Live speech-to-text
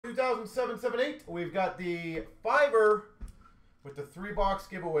2007-78. We've got the fiver with the 3-box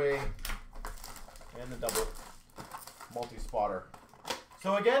giveaway and the double multi-spotter.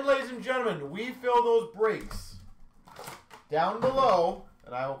 So again, ladies and gentlemen, we fill those breaks down below,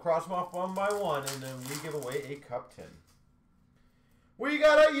 and I will cross them off one by one, and then we give away a cup tin. We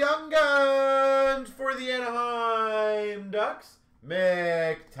got a Young Guns for the Anaheim Ducks,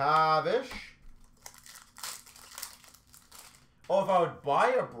 McTavish. Oh, if I would buy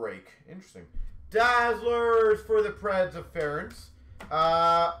a break. Interesting. Dazzlers for the Preds of Ference.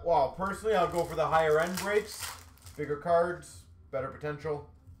 Well, personally, I'll go for the higher end breaks. Bigger cards, better potential.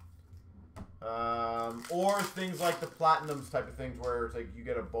 Or things like the Platinums type of things where it's like you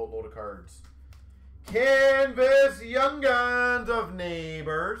get a boatload of cards. Canvas Young Guns of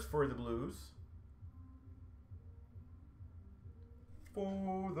Neighbors for the Blues.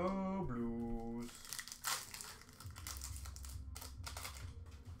 For the Blues.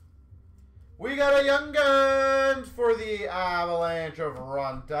 We got a Young Guns for the Avalanche of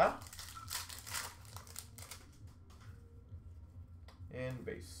Ronta. And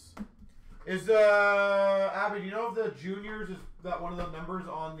base. Is Abby, do you know if the juniors is that one of the numbers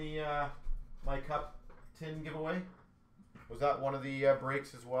on the my cup tin giveaway? Was that one of the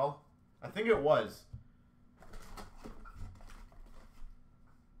breaks as well? I think it was.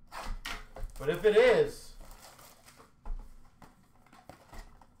 But if it is,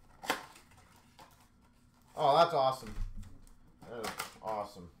 oh, that's awesome. That is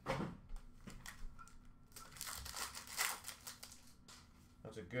awesome.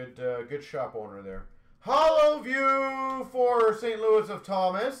 That's a good good shop owner there. Hollow View for St. Louis of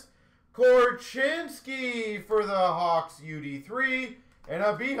Thomas. Korchinski for the Hawks UD3. And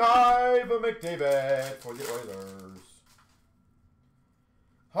a Beehive of McDavid for the Oilers.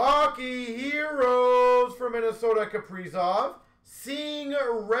 Hockey Heroes for Minnesota Kaprizov. Seeing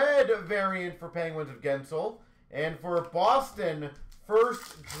Red variant for Penguins of Gensel. And for Boston,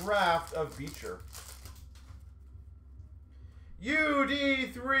 first draft of Beecher.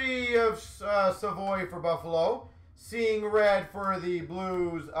 UD3 of Savoy for Buffalo. Seeing Red for the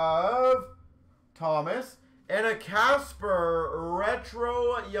Blues of Thomas. And a Casper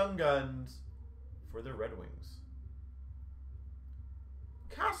Retro Young Guns for the Red Wings.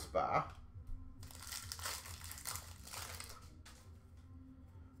 Casper.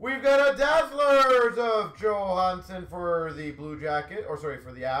 We've got a Dazzlers of Johansson for the Blue Jacket, or sorry,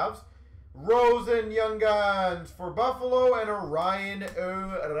 for the Avs. Rosen Young Guns for Buffalo, and a Ryan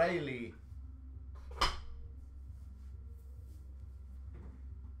O'Reilly.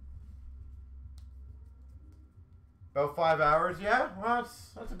 About 5 hours, yeah? Well,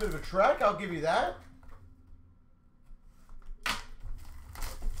 that's a bit of a trek, I'll give you that.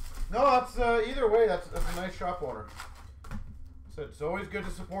 No, that's either way, that's a nice shop owner. So it's always good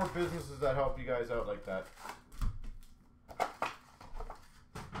to support businesses that help you guys out like that.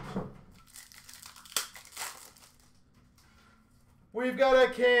 We've got a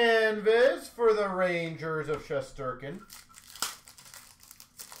canvas for the Rangers of Shesterkin.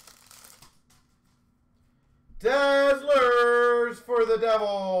 Dazzlers for the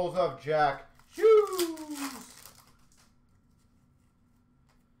Devils of Jack Hughes.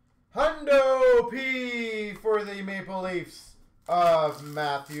 Hundo P for the Maple Leafs of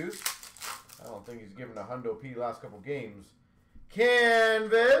Matthews. I don't think he's given a Hundo P last couple games.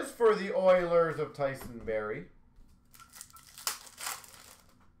 Canvas for the Oilers of Tyson Berry.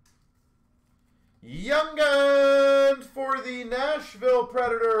 Young Guns for the Nashville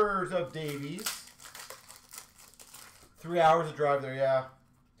Predators of Davies. 3 hours of drive there, yeah.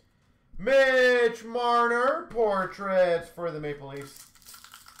 Mitch Marner Portraits for the Maple Leafs.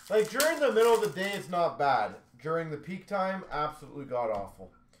 Like, during the middle of the day, it's not bad. During the peak time, absolutely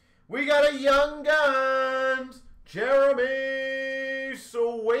god-awful. We got a Young Guns, Jeremy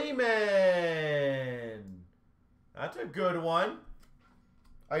Swayman. That's a good one.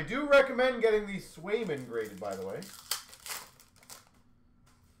 I do recommend getting the Swayman graded, by the way.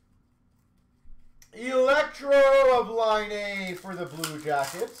 Electro of Line A for the Blue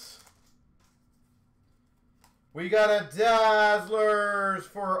Jackets. We got a Dazzlers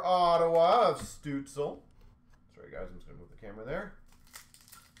for Ottawa of Stutzel. Sorry, guys, I'm just going to move the camera there.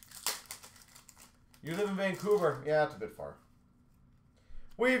 You live in Vancouver. Yeah, it's a bit far.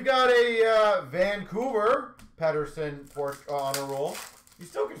 We've got a Vancouver Pedersen honor roll. You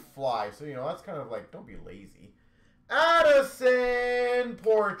still can fly, so, you know, that's kind of like, don't be lazy. Addison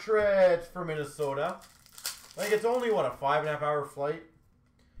Portraits for Minnesota. Like, it's only, what, a 5.5 hour flight?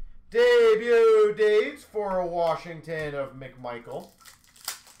 Debut dates for Washington of McMichael.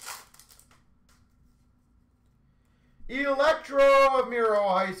 Electro of Miro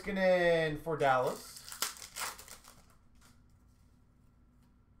Heiskanen for Dallas.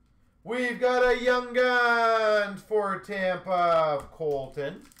 We've got a Young Guns for Tampa of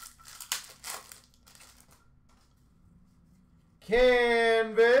Colton.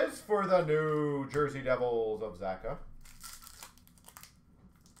 Canvas for the New Jersey Devils of Zaka.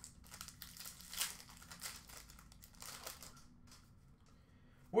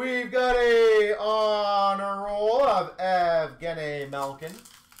 We've got a honor roll of Evgeny Malkin.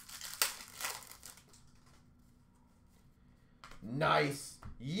 Nice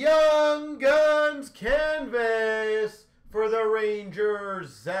Young Guns canvas for the Rangers,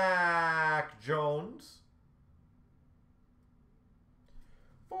 Zach Jones.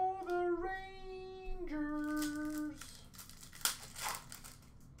 For the Rangers.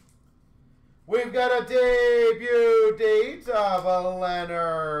 We've got a debut date of a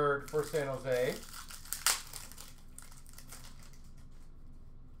Leonard for San Jose.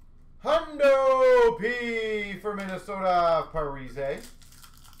 Hundo P for Minnesota, Parise.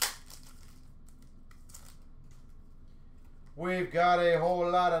 We've got a whole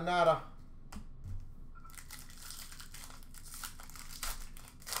lot of nada.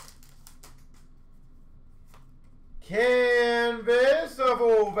 Canvas of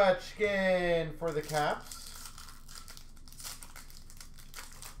Ovechkin for the Caps.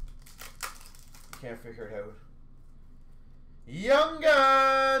 Can't figure it out. Young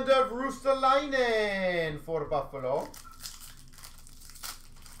Guns of Rustalainen for Buffalo.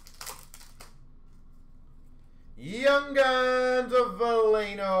 Young Guns of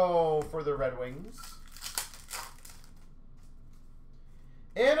Valeno for the Red Wings.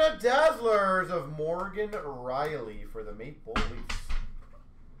 And a Dazzlers of Morgan Riley for the Maple Leafs.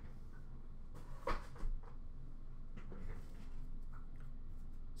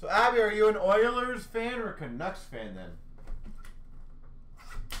 So, Abby, are you an Oilers fan or a Canucks fan then?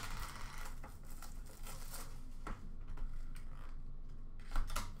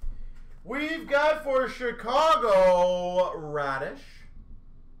 We've got for Chicago, Radish.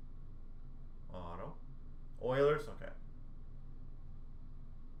 Auto. Oilers, okay.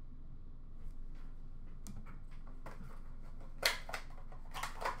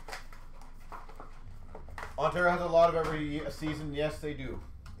 Ontario has a lot of every season. Yes, they do.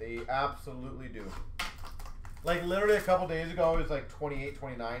 They absolutely do. Like, literally a couple days ago, it was like 28,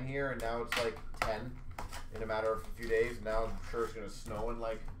 29 here, and now it's like 10 in a matter of a few days. Now I'm sure it's going to snow in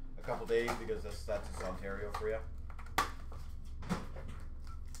like a couple days because that's just Ontario for you.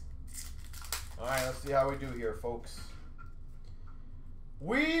 All right, let's see how we do here, folks.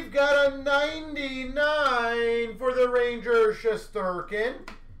 We've got a 99 for the Rangers, Shesterkin,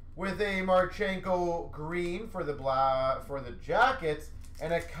 with a Marchenko green for the Jackets,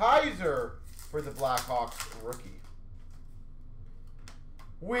 and a Kaiser for the Blackhawks rookie.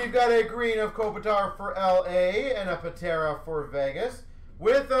 We've got a green of Kopitar for LA and a Patera for Vegas,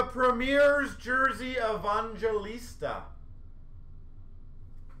 with a Premier's jersey Evangelista.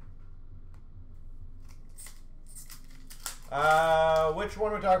 Which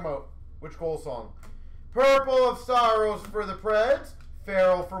one are we talking about? Which goal song? Purple of Saros for the Preds,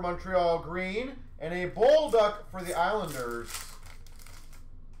 Farrell for Montreal green, and a Bolduc for the Islanders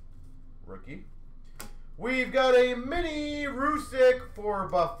rookie. We've got a mini Rusick for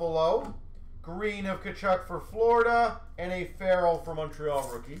Buffalo, green of Kachuk for Florida, and a Farrell for Montreal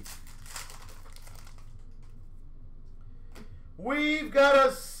rookie. We've got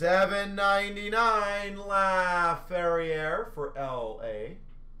a $7.99 Laferriere for LA.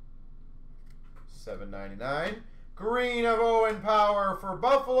 $7.99. Green of Owen Power for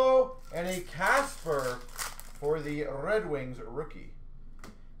Buffalo, and a Casper for the Red Wings rookie.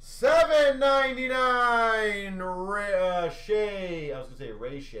 $7.99 Shea, I was going to say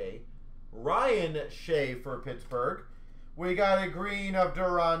Ray Shea. Ryan Shea for Pittsburgh. We got a green of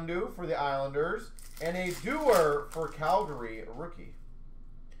Durandu for the Islanders, and a Dewar for Calgary rookie.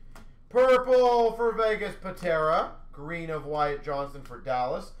 Purple for Vegas, Patera. Green of Wyatt Johnson for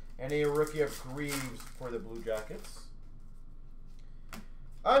Dallas, and a rookie of Greaves for the Blue Jackets.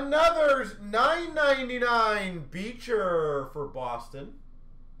 Another $9.99 Beecher for Boston.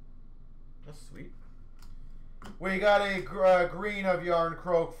 That's sweet. We got a green of Yarn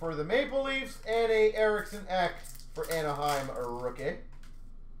Croak for the Maple Leafs, and a Eriksson Ek for Anaheim rookie.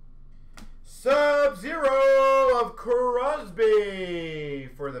 Sub-Zero of Crosby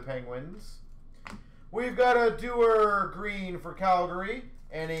for the Penguins. We've got a Dewar green for Calgary,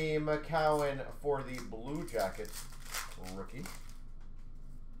 and a McCowan for the Blue Jackets rookie.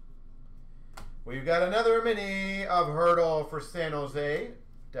 We've got another mini of Hurdle for San Jose,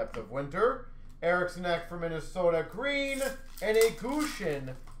 Depth of Winter. Erickson Ek for Minnesota green, and a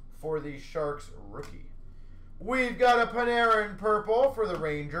Gushin for the Sharks rookie. We've got a Panarin purple for the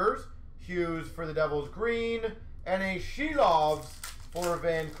Rangers, Hughes for the Devils green, and a Shilovs for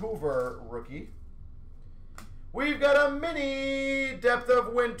Vancouver rookie. We've got a mini Depth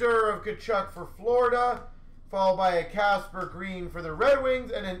of Winter of Tkachuk for Florida, followed by a Casper green for the Red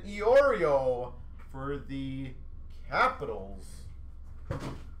Wings, and an Iorio for the Capitals rookie.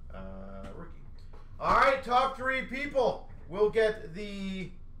 All right, top 3 people will get the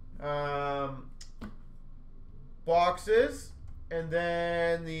boxes, and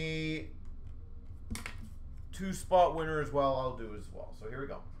then the 2-spot winner as well, I'll do as well. So here we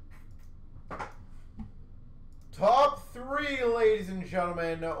go. Top 3, ladies and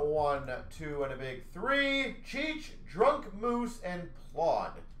gentlemen. 1, 2, and a big 3. Cheech, Drunk Moose, and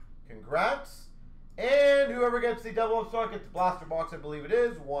Plod. Congrats. And whoever gets the double upstock gets the blaster box, I believe it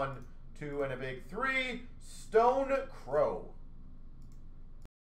is. 1, 2, and a big 3. Stone Crow.